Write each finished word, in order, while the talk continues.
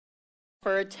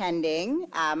for attending.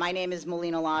 My name is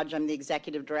Melina Lodge. I'm the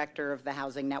Executive Director of the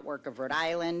Housing Network of Rhode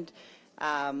Island.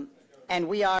 And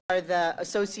we are the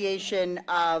Association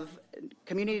of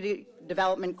Community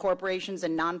Development Corporations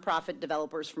and Nonprofit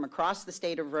Developers from across the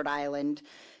state of Rhode Island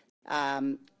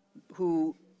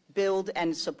who build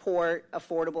and support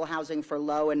affordable housing for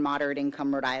low and moderate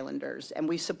income Rhode Islanders. And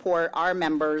we support our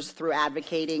members through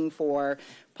advocating for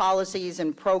policies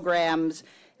and programs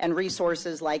and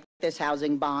resources like this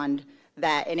housing bond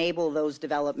that enable those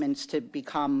developments to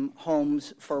become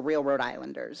homes for real Rhode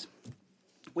Islanders.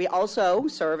 We also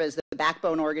serve as the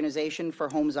backbone organization for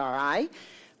Homes RI,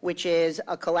 which is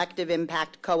a collective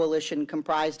impact coalition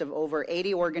comprised of over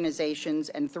 80 organizations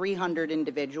and 300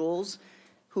 individuals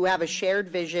who have a shared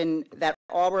vision that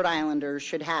all Rhode Islanders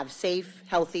should have safe,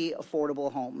 healthy,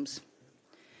 affordable homes.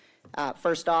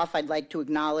 First off, I'd like to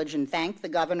acknowledge and thank the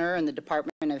Governor and the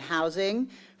Department of Housing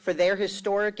for their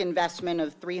historic investment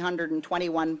of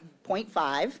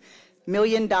 $321.5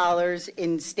 million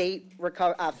in state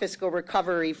fiscal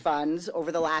recovery funds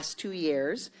over the last 2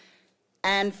 years,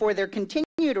 and for their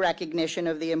continued recognition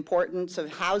of the importance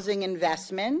of housing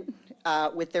investment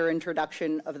with their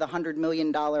introduction of the $100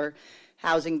 million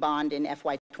housing bond in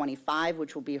FY25,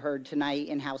 which will be heard tonight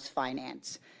in House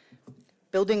Finance.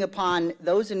 Building upon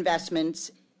those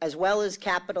investments, as well as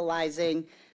capitalizing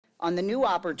on the new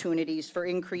opportunities for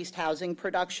increased housing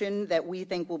production that we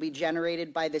think will be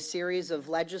generated by the series of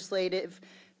legislative,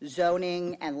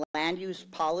 zoning, and land use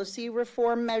policy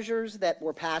reform measures that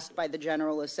were passed by the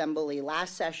General Assembly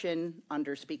last session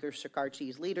under Speaker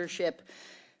Shekarchi's leadership.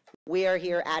 We are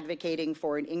here advocating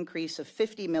for an increase of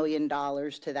 $50 million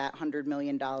to that $100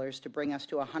 million to bring us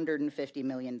to a $150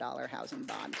 million housing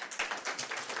bond.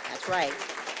 That's right.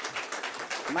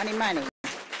 Money, money.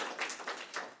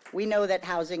 We know that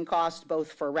housing costs,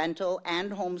 both for rental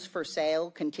and homes for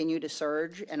sale, continue to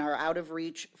surge and are out of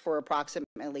reach for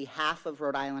approximately half of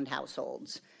Rhode Island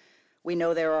households. We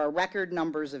know there are record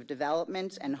numbers of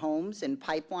developments and homes in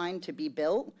pipeline to be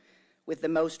built, with the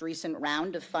most recent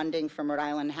round of funding from Rhode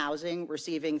Island Housing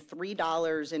receiving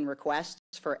 $3 in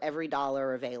requests for every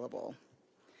dollar available.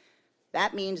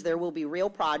 That means there will be real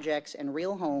projects and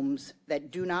real homes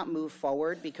that do not move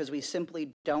forward because we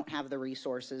simply don't have the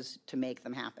resources to make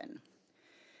them happen.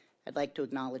 I'd like to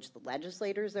acknowledge the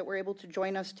legislators that were able to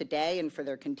join us today and for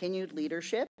their continued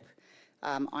leadership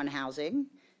on housing.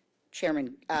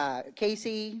 Chairman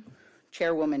Casey,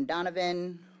 Chairwoman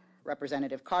Donovan,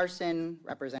 Representative Carson,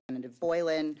 Representative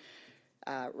Boylan,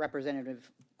 Representative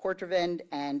Kortravend,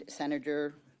 and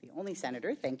Senator, the only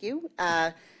senator, thank you,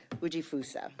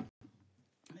 Ujifusa.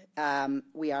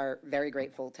 We are very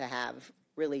grateful to have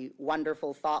really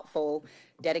wonderful, thoughtful,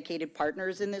 dedicated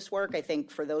partners in this work. I think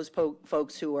for those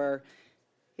folks who are,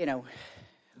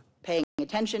 paying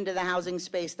attention to the housing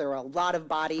space, there are a lot of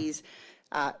bodies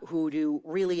who do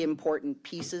really important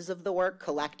pieces of the work.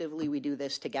 Collectively, we do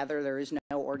this together. There is no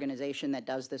organization that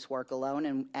does this work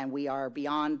alone, and we are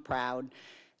beyond proud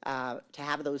to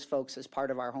have those folks as part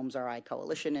of our Homes RI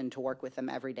coalition and to work with them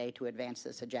every day to advance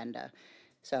this agenda.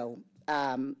 So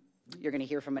you're going to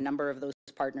hear from a number of those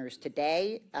partners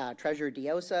today. Treasurer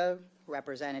Diosa,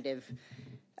 Representative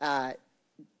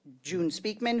June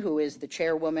Speakman, who is the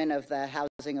chairwoman of the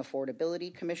Housing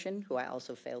Affordability Commission, who I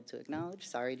also failed to acknowledge.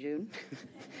 Sorry, June.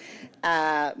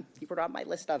 You were on my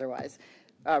list otherwise.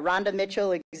 Rhonda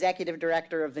Mitchell, Executive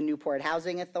Director of the Newport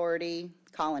Housing Authority.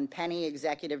 Colin Penny,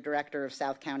 Executive Director of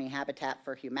South County Habitat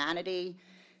for Humanity.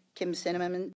 Kim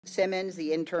Simmons,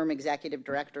 the Interim Executive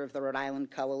Director of the Rhode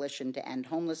Island Coalition to End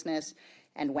Homelessness,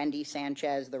 and Wendy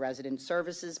Sanchez, the Resident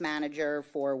Services Manager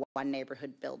for One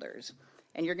Neighborhood Builders.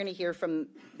 And you're going to hear from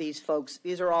these folks.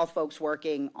 These are all folks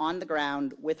working on the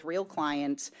ground with real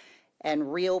clients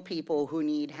and real people who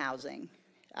need housing.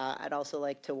 I'd also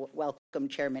like to welcome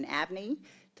Chairman Abney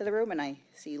to the room, and I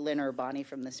see Lynn or Bonnie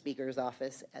from the Speaker's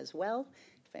office as well.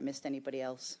 If I missed anybody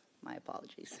else, my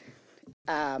apologies.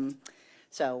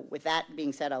 So with that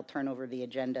being said, I'll turn over the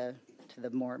agenda to the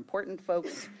more important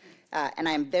folks. And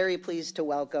I am very pleased to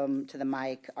welcome to the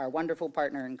mic our wonderful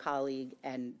partner and colleague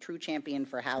and true champion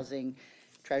for housing,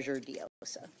 Treasurer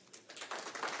Diosa.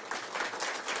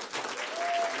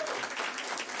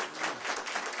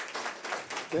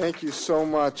 Thank you so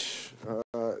much.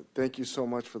 Thank you so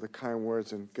much for the kind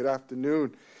words, and good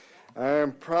afternoon. I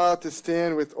am proud to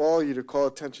stand with all of you to call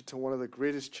attention to one of the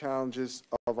greatest challenges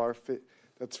of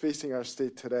that's facing our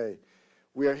state today.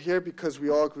 We are here because we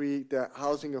all agree that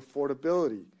housing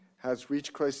affordability has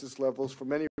reached crisis levels for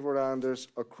many Rhode Islanders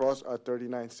across our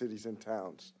 39 cities and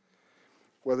towns.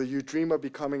 Whether you dream of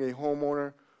becoming a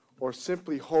homeowner or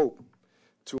simply hope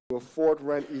to afford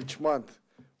rent each month,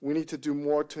 we need to do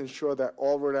more to ensure that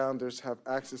all Rhode Islanders have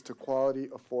access to quality,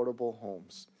 affordable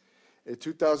homes. A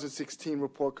 2016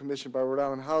 report commissioned by Rhode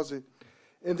Island Housing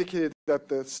indicated that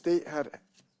the state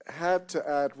had to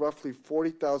add roughly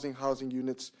 40,000 housing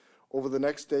units over the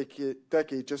next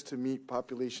decade just to meet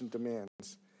population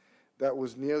demands. That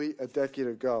was nearly a decade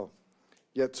ago.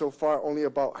 Yet so far, only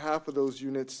about half of those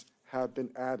units have been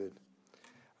added.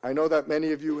 I know that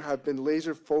many of you have been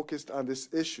laser focused on this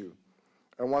issue.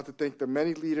 I want to thank the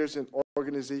many leaders and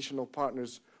organizational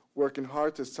partners working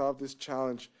hard to solve this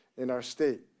challenge in our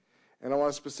state. And I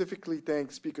want to specifically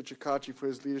thank Speaker Ciccacci for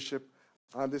his leadership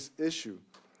on this issue.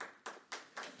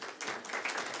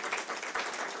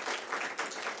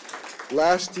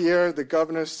 Last year, the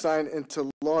governor signed into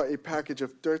law a package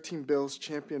of 13 bills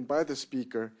championed by the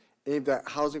Speaker aimed at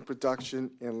housing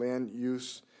production and land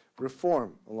use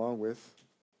reform, along with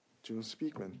June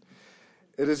Speakman.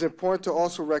 It is important to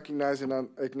also recognize and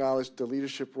acknowledge the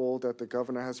leadership role that the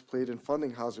governor has played in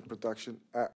funding housing production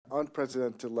at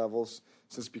unprecedented levels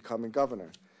since becoming governor.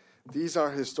 These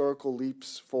are historical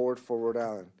leaps forward for Rhode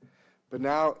Island. But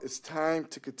now it's time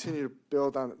to continue to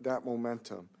build on that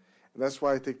momentum. And that's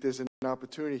why I think there's an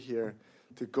opportunity here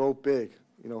to go big,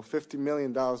 $50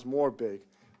 million more big,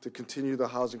 to continue the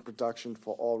housing production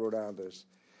for all Rhode Islanders.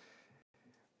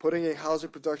 Putting a housing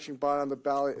production bond on the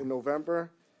ballot in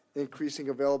November, increasing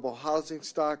available housing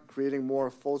stock, creating more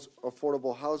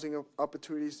affordable housing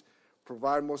opportunities,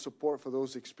 provide more support for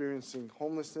those experiencing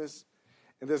homelessness.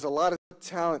 And there's a lot of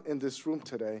talent in this room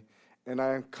today, and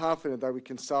I am confident that we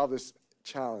can solve this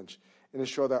challenge and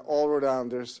ensure that all Rhode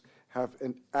Islanders have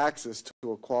access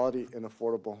to a quality and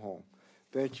affordable home.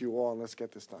 Thank you all, and let's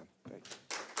get this done. Thank you.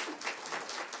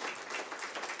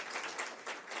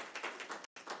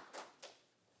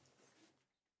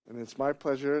 And it's my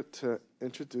pleasure to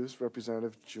introduce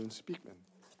Representative June Speakman.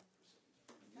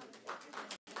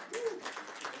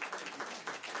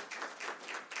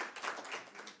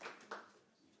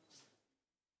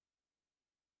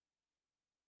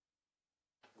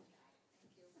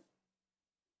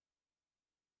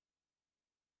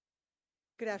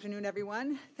 Good afternoon,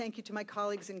 everyone. Thank you to my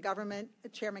colleagues in government,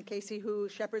 Chairman Casey, who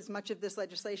shepherds much of this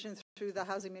legislation through the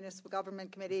Housing Municipal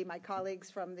Government Committee, my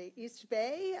colleagues from the East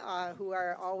Bay, who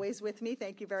are always with me.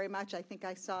 Thank you very much. I think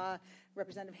I saw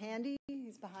Representative Handy.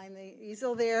 He's behind the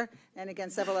easel there. And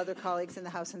again, several other colleagues in the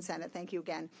House and Senate. Thank you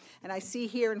again. And I see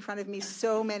here in front of me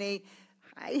so many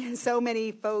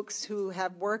folks who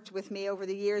have worked with me over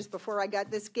the years. Before I got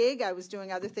this gig, I was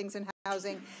doing other things in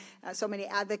housing. So many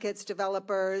advocates,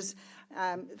 developers,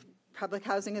 Public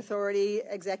Housing Authority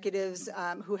executives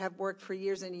who have worked for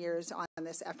years and years on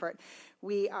this effort.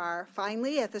 We are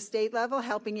finally at the state level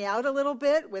helping you out a little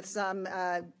bit with some,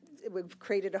 we've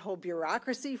created a whole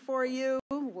bureaucracy for you,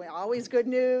 always good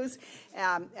news,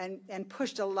 and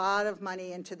pushed a lot of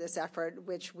money into this effort,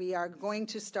 which we are going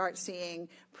to start seeing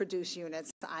produce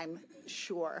units, I'm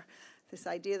sure. This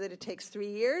idea that it takes 3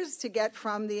 years to get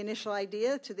from the initial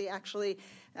idea to the actually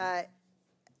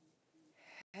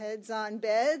heads on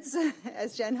beds,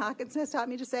 as Jen Hawkins has taught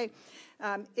me to say,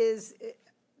 is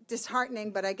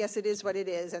disheartening, but I guess it is what it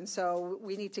is. And so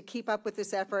we need to keep up with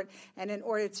this effort. And in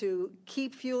order to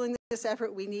keep fueling this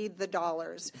effort, we need the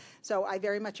dollars. So I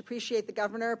very much appreciate the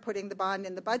governor putting the bond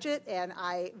in the budget, and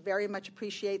I very much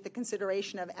appreciate the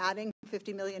consideration of adding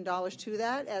 $50 million to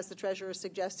that, as the treasurer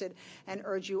suggested, and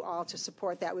urge you all to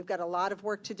support that. We've got a lot of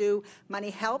work to do.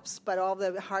 Money helps, but all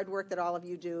the hard work that all of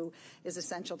you do is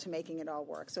essential to making it all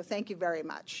work. So thank you very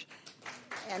much.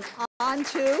 And on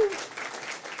to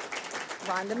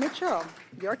Rhonda Mitchell.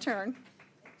 Your turn.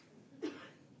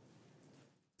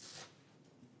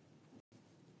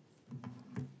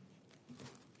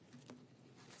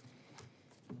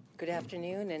 Good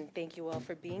afternoon, and thank you all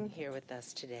for being here with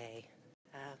us today.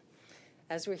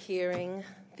 As we're hearing,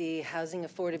 the housing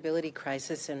affordability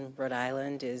crisis in Rhode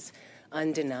Island is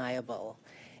undeniable.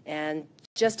 And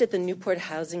just at the Newport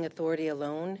Housing Authority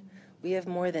alone, we have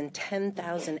more than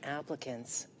 10,000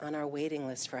 applicants on our waiting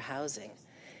list for housing.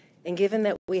 And given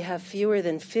that we have fewer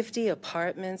than 50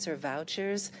 apartments or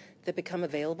vouchers that become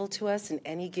available to us in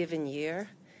any given year,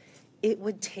 it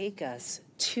would take us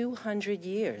 200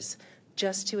 years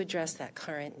just to address that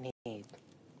current need.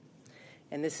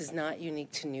 And this is not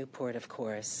unique to Newport, of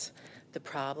course. The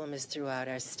problem is throughout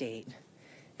our state.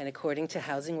 And according to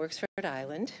Housing Works Rhode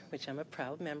Island, which I'm a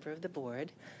proud member of the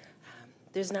board,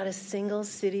 there's not a single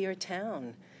city or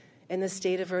town in the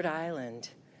state of Rhode Island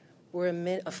where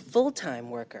a full-time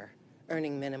worker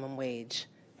earning minimum wage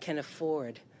can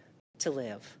afford to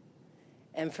live.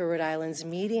 And for Rhode Island's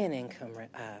median income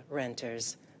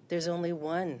renters, there's only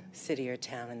one city or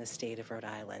town in the state of Rhode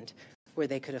Island where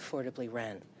they could affordably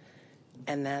rent,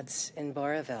 and that's in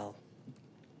Barraville.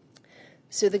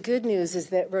 So the good news is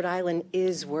that Rhode Island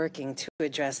is working to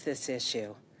address this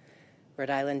issue. Rhode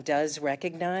Island does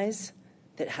recognize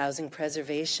that housing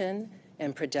preservation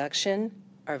and production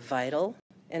are vital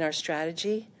in our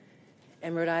strategy,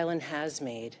 and Rhode Island has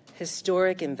made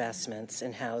historic investments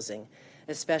in housing,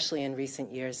 especially in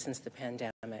recent years since the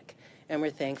pandemic. And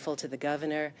we're thankful to the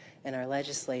governor and our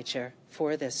legislature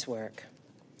for this work.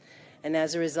 And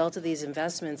as a result of these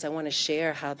investments, I want to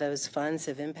share how those funds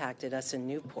have impacted us in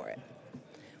Newport.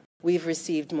 We've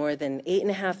received more than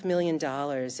 $8.5 million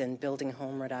in Building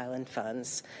Home Rhode Island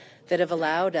funds that have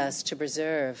allowed us to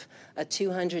preserve a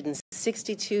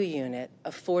 262-unit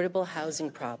affordable housing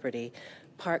property,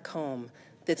 Park Home,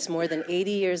 that's more than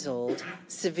 80 years old,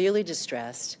 severely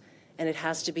distressed, and it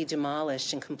has to be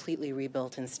demolished and completely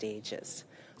rebuilt in stages.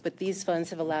 But these funds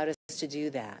have allowed us to do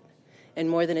that. And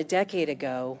more than a decade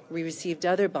ago, we received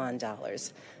other bond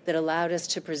dollars that allowed us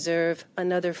to preserve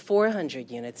another 400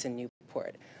 units in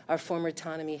Newport, our former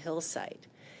Tonomy Hill site.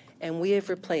 And we have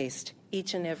replaced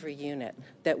each and every unit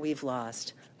that we've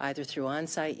lost, either through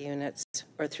on-site units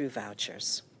or through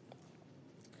vouchers.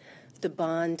 The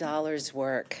bond dollars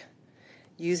work.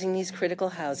 Using these critical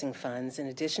housing funds, in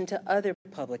addition to other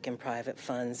public and private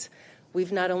funds,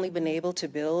 we've not only been able to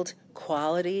build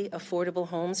quality, affordable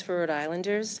homes for Rhode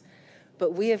Islanders,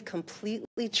 but we have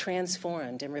completely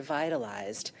transformed and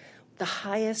revitalized the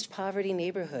highest poverty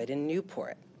neighborhood in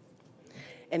Newport.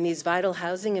 And these vital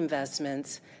housing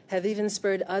investments have even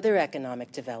spurred other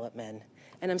economic development.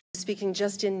 And I'm speaking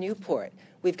just in Newport.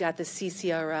 We've got the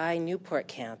CCRI Newport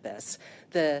campus,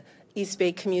 the East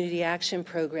Bay Community Action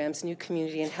Program's new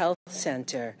Community and Health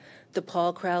Center, the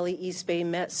Paul Crowley East Bay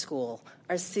Met School,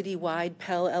 our citywide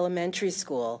Pell Elementary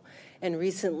School, and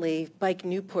recently Bike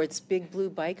Newport's Big Blue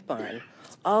Bike Barn,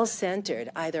 all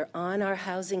centered either on our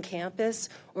housing campus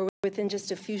or within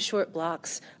just a few short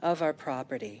blocks of our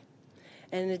property.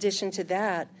 And in addition to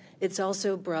that, it's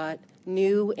also brought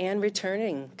new and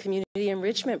returning community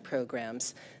enrichment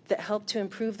programs that help to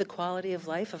improve the quality of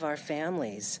life of our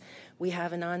families. We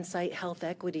have an on-site health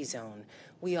equity zone.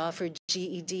 We offer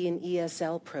GED and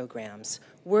ESL programs,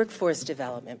 workforce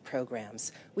development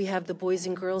programs. We have the Boys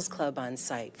and Girls Club on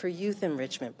site for youth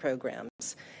enrichment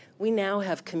programs. We now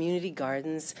have community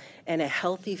gardens and a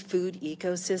healthy food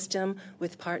ecosystem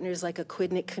with partners like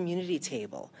Aquidneck Community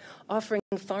Table, offering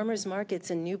farmers markets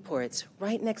in Newports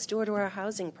right next door to our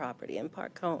housing property in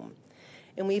Park Home.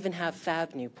 And we even have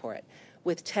Fab Newport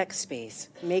with Tech Space,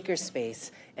 Maker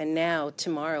Space, and now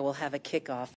tomorrow we'll have a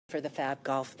kickoff for the Fab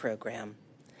Golf program.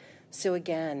 So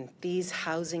again, these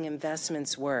housing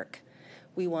investments work.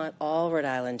 We want all Rhode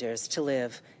Islanders to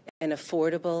live in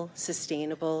affordable,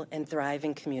 sustainable, and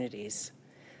thriving communities.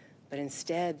 But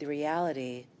instead, the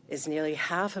reality is nearly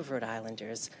half of Rhode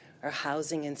Islanders are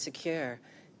housing insecure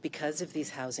because of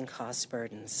these housing cost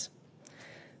burdens.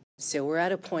 So we're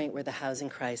at a point where the housing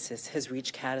crisis has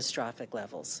reached catastrophic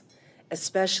levels,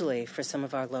 especially for some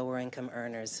of our lower income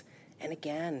earners. And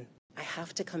again, I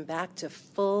have to come back to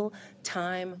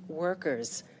full-time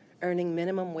workers earning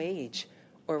minimum wage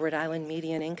or Rhode Island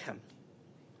median income.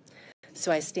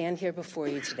 So I stand here before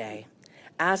you today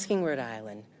asking Rhode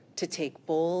Island to take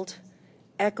bold,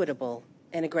 equitable,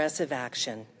 and aggressive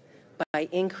action by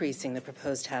increasing the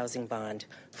proposed housing bond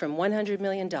from $100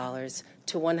 million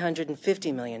to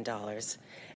 $150 million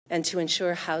and to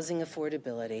ensure housing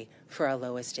affordability for our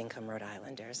lowest income Rhode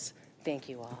Islanders. Thank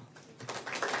you all.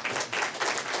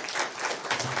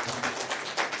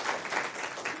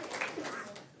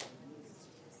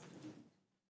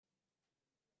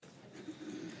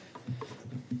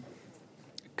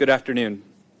 Good afternoon.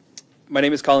 My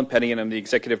name is Colin Penny, and I'm the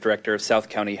Executive Director of South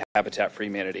County Habitat for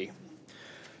Humanity.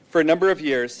 For a number of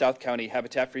years, South County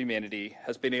Habitat for Humanity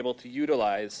has been able to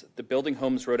utilize the Building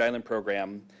Homes Rhode Island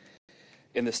program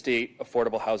in the state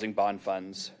affordable housing bond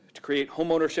funds to create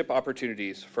homeownership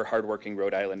opportunities for hardworking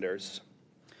Rhode Islanders.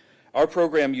 Our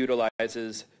program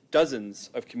utilizes dozens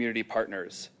of community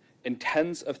partners and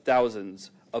tens of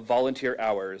thousands of volunteer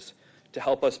hours to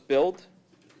help us build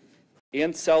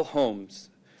and sell homes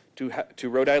to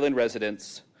Rhode Island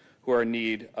residents who are in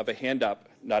need of a hand up,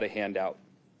 not a handout.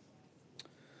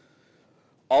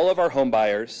 All of our home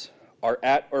buyers are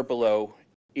at or below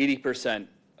 80%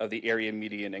 of the area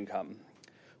median income,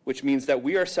 which means that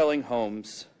we are selling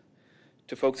homes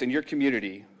to folks in your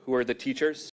community who are the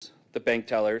teachers, the bank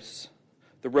tellers,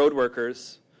 the road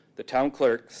workers, the town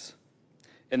clerks,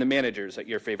 and the managers at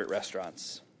your favorite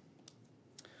restaurants.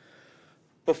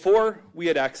 Before we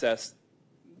had accessed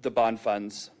the bond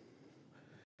funds,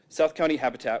 South County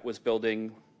Habitat was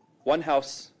building one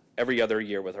house every other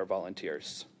year with our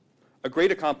volunteers. A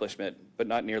great accomplishment, but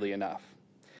not nearly enough.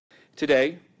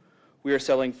 Today, we are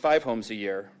selling 5 homes a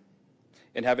year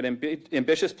and have an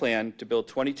ambitious plan to build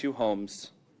 22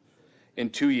 homes in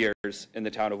 2 years in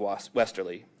the town of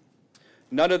Westerly.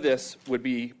 None of this would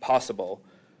be possible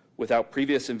without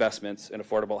previous investments in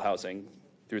affordable housing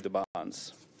through the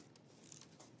bonds.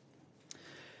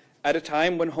 At a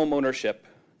time when home ownership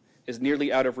is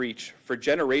nearly out of reach for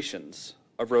generations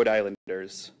of Rhode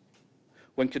Islanders,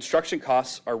 when construction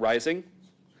costs are rising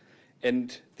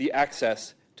and the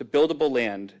access to buildable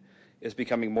land is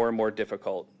becoming more and more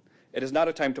difficult, it is not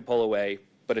a time to pull away,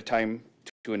 but a time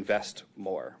to invest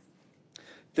more.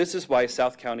 This is why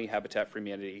South County Habitat for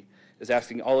Humanity is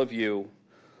asking all of you,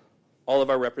 all of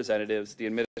our representatives, the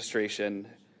administration,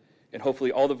 and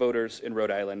hopefully all the voters in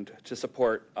Rhode Island to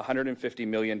support $150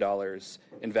 million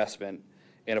investment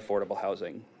in affordable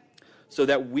housing so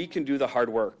that we can do the hard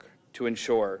work to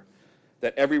ensure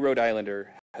that every Rhode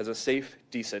Islander has a safe,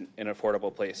 decent, and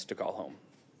affordable place to call home.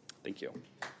 Thank you.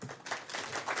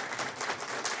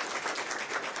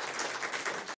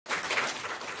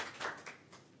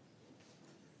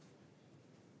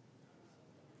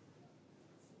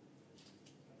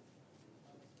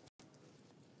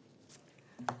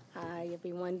 Hi,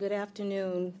 everyone. Good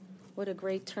afternoon. What a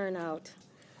great turnout.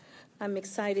 I'm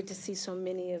excited to see so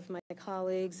many of my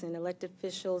colleagues and elected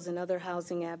officials and other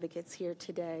housing advocates here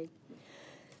today.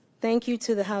 Thank you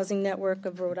to the Housing Network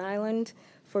of Rhode Island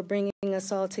for bringing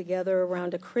us all together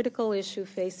around a critical issue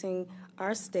facing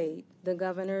our state, the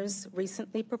governor's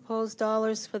recently proposed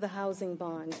dollars for the housing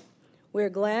bond.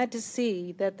 We're glad to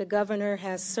see that the governor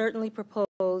has certainly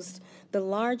proposed the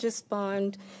largest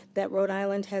bond that Rhode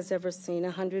Island has ever seen,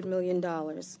 $100 million.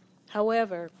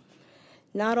 However,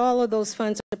 not all of those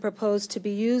funds are proposed to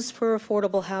be used for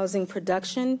affordable housing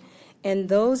production, and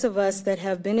those of us that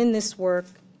have been in this work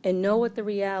and know what the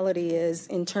reality is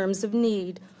in terms of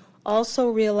need also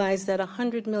realize that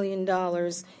 $100 million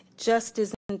just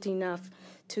isn't enough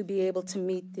to be able to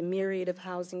meet the myriad of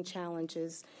housing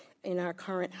challenges in our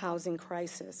current housing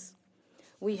crisis.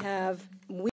 We have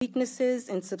weaknesses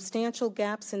and substantial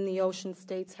gaps in the Ocean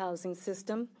State's housing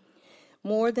system,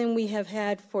 more than we have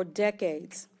had for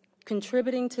decades.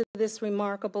 Contributing to this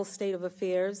remarkable state of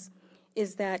affairs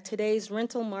is that today's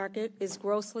rental market is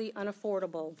grossly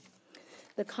unaffordable.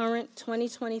 The current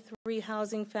 2023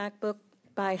 Housing Factbook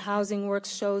by Housing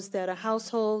Works shows that a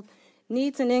household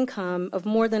needs an income of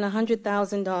more than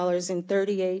 $100,000 in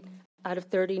 38 out of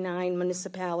 39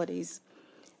 municipalities.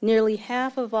 Nearly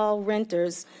half of all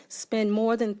renters spend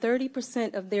more than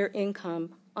 30% of their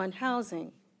income on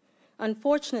housing.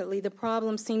 Unfortunately, the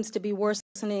problem seems to be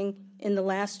worsening in the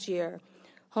last year.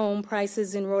 Home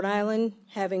prices in Rhode Island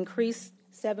have increased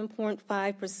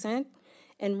 7.5%,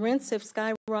 and rents have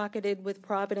skyrocketed, with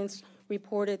Providence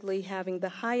reportedly having the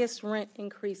highest rent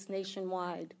increase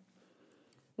nationwide.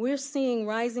 We're seeing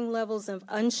rising levels of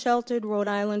unsheltered Rhode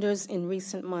Islanders in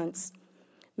recent months.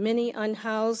 Many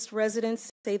unhoused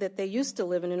residents say that they used to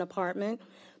live in an apartment,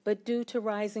 but due to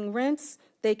rising rents,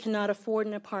 they cannot afford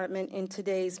an apartment in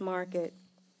today's market.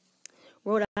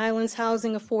 Rhode Island's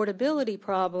housing affordability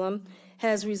problem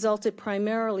has resulted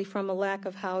primarily from a lack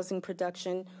of housing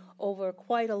production over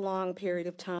quite a long period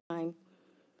of time.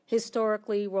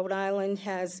 Historically, Rhode Island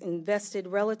has invested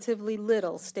relatively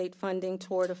little state funding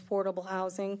toward affordable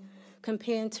housing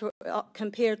compared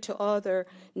to other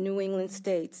New England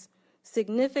states,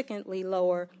 significantly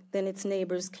lower than its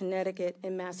neighbors Connecticut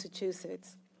and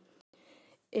Massachusetts.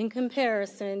 In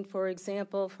comparison, for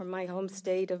example, from my home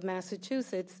state of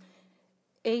Massachusetts,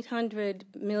 $800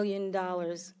 million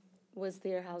was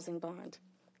their housing bond.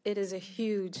 It is a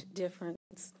huge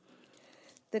difference.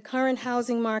 The current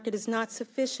housing market is not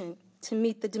sufficient to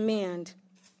meet the demand.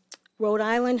 Rhode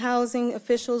Island housing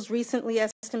officials recently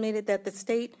estimated that the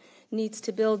state needs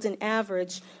to build an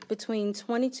average between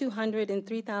 2,200 and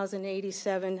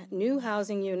 3,087 new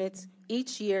housing units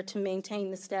each year to maintain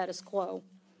the status quo.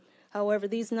 However,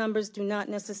 these numbers do not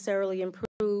necessarily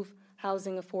improve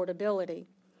housing affordability.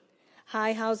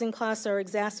 High housing costs are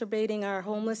exacerbating our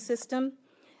homeless system,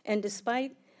 and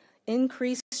despite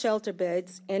increased shelter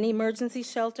beds and emergency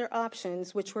shelter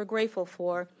options, which we're grateful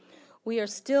for, we are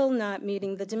still not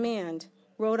meeting the demand.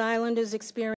 Rhode Islanders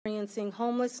experiencing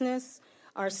homelessness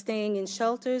are staying in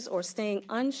shelters or staying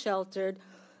unsheltered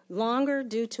longer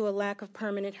due to a lack of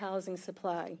permanent housing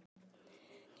supply.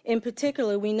 In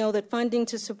particular, we know that funding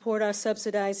to support our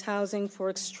subsidized housing for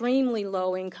extremely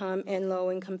low income and low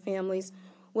income families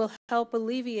will help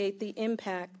alleviate the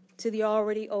impact to the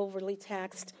already overly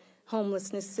taxed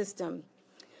homelessness system.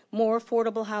 More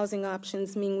affordable housing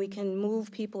options mean we can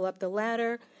move people up the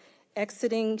ladder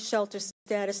exiting shelter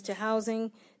status to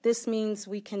housing. This means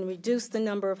we can reduce the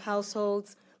number of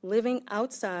households living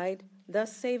outside,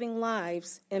 thus saving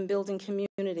lives and building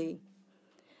community.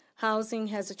 Housing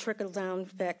has a trickle-down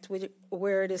effect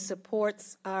where it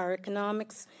supports our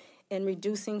economics and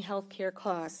reducing healthcare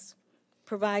costs,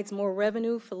 provides more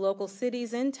revenue for local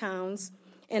cities and towns,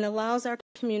 and allows our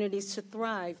communities to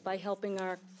thrive by helping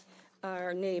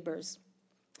our neighbors.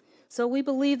 So we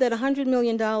believe that $100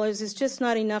 million is just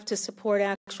not enough to support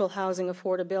actual housing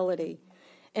affordability.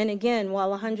 And again,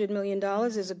 while $100 million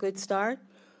is a good start,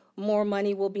 more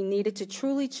money will be needed to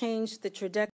truly change the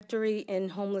trajectory in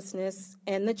homelessness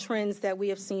and the trends that we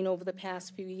have seen over the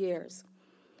past few years.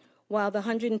 While the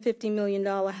 $150 million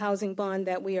housing bond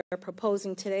that we are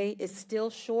proposing today is still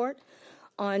short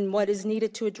on what is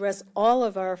needed to address all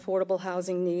of our affordable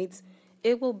housing needs,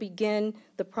 it will begin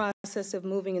the process of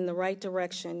moving in the right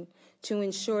direction to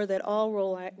ensure that all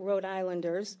Rhode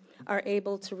Islanders are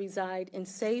able to reside in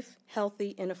safe,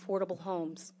 healthy, and affordable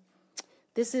homes.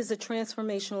 This is a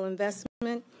transformational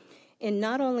investment in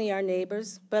not only our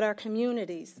neighbors, but our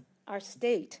communities, our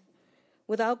state.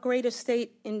 Without greater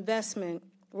state investment,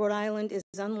 Rhode Island is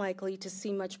unlikely to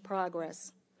see much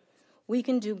progress. We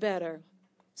can do better,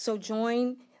 so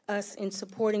join us in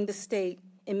supporting the state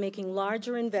in making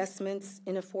larger investments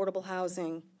in affordable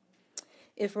housing.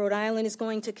 If Rhode Island is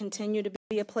going to continue to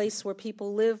be a place where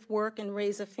people live, work, and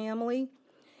raise a family,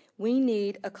 we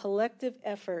need a collective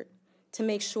effort to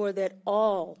make sure that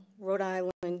all Rhode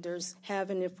Islanders have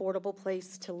an affordable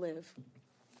place to live.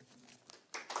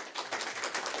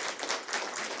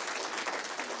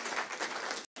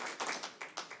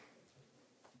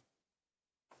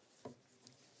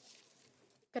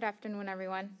 Good afternoon,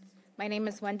 everyone. My name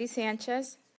is Wendy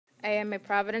Sanchez. I am a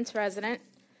Providence resident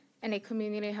and a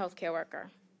community healthcare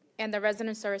worker, and the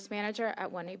resident service manager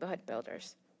at One Neighborhood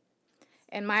Builders.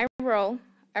 In my role,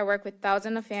 I work with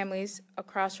thousands of families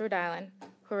across Rhode Island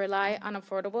who rely on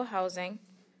affordable housing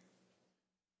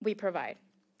we provide.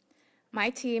 My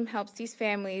team helps these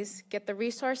families get the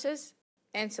resources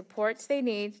and supports they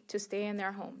need to stay in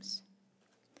their homes.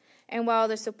 And while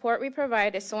the support we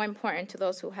provide is so important to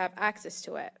those who have access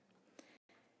to it,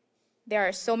 there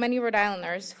are so many Rhode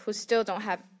Islanders who still don't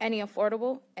have any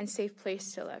affordable and safe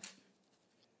place to live.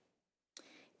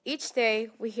 Each day,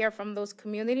 we hear from those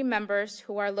community members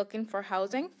who are looking for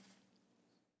housing.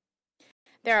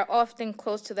 They are often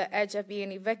close to the edge of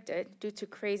being evicted due to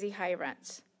crazy high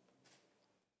rents.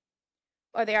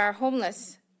 Or they are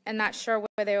homeless and not sure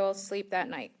where they will sleep that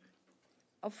night.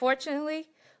 Unfortunately,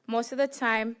 most of the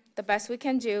time, the best we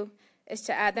can do is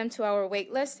to add them to our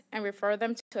wait list and refer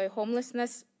them to a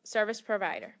homelessness service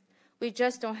provider. We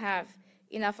just don't have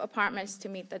enough apartments to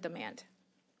meet the demand.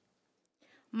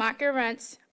 Market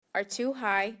rents are too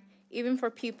high, even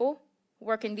for people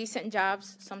working decent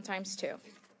jobs sometimes too.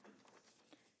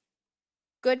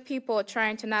 Good people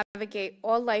trying to navigate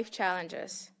all life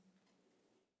challenges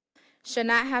should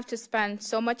not have to spend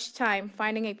so much time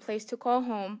finding a place to call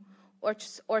home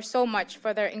or so much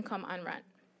for their income on rent.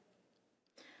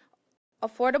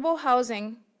 Affordable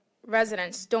housing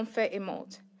residents don't fit a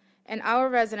mold, and our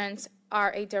residents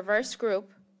are a diverse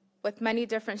group with many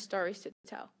different stories to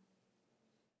tell.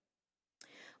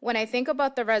 When I think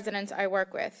about the residents I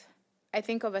work with, I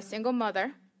think of a single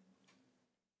mother,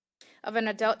 of an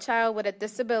adult child with a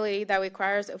disability that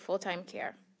requires a full-time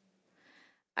care.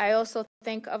 I also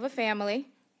think of a family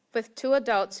with two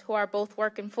adults who are both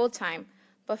working full-time,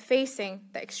 but facing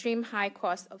the extreme high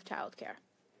cost of childcare.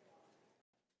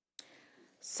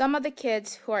 Some of the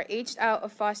kids who are aged out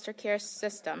of foster care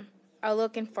system are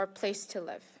looking for a place to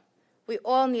live. We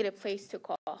all need a place to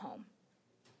call home.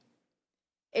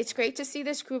 It's great to see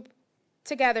this group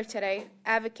together today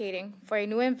advocating for a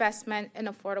new investment in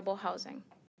affordable housing,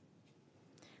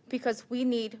 because we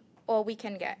need all we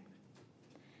can get.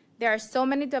 There are so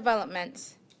many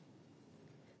developments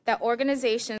that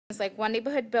organizations like One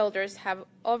Neighborhood Builders have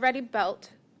already built,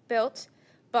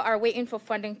 but are waiting for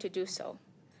funding to do so.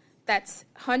 That's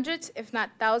hundreds, if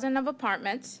not thousands, of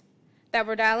apartments that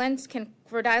Rhode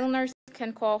Islanders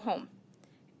can call home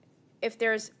if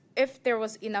there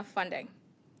was enough funding.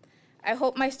 I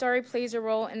hope my story plays a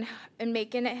role in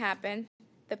making it happen.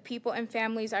 The people and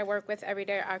families I work with every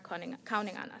day are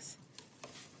counting on us.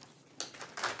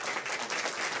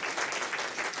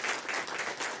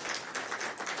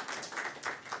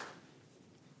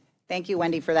 Thank you,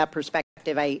 Wendy, for that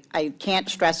perspective. I can't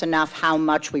stress enough how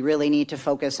much we really need to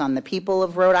focus on the people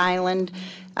of Rhode Island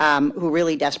who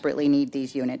really desperately need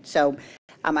these units. So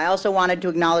I also wanted to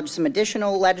acknowledge some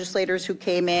additional legislators who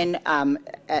came in,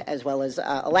 as well as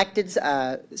electeds.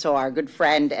 So our good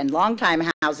friend and longtime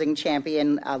housing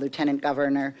champion, Lieutenant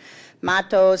Governor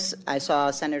Matos. I saw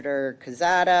Senator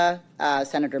Quezada,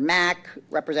 Senator Mack,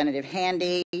 Representative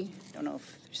Handy, I don't know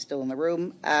if they're still in the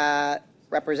room,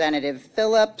 Representative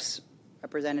Phillips,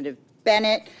 Representative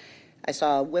Bennett. I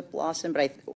saw Whip Lawson, but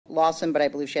I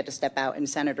believe she had to step out, and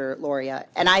Senator Loria.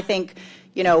 And I think,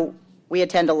 you know, we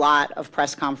attend a lot of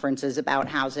press conferences about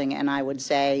housing, and I would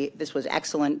say this was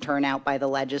excellent turnout by the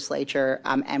legislature,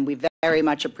 and we very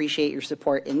much appreciate your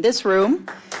support in this room,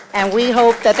 and we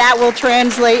hope that that will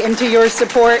translate into your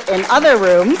support in other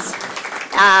rooms.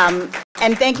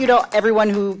 And thank you to everyone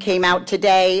who came out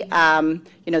today.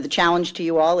 You know, the challenge to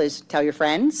you all is tell your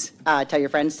friends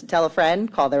to tell a friend,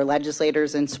 call their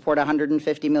legislators, and support a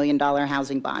 $150 million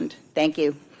housing bond. Thank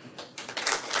you.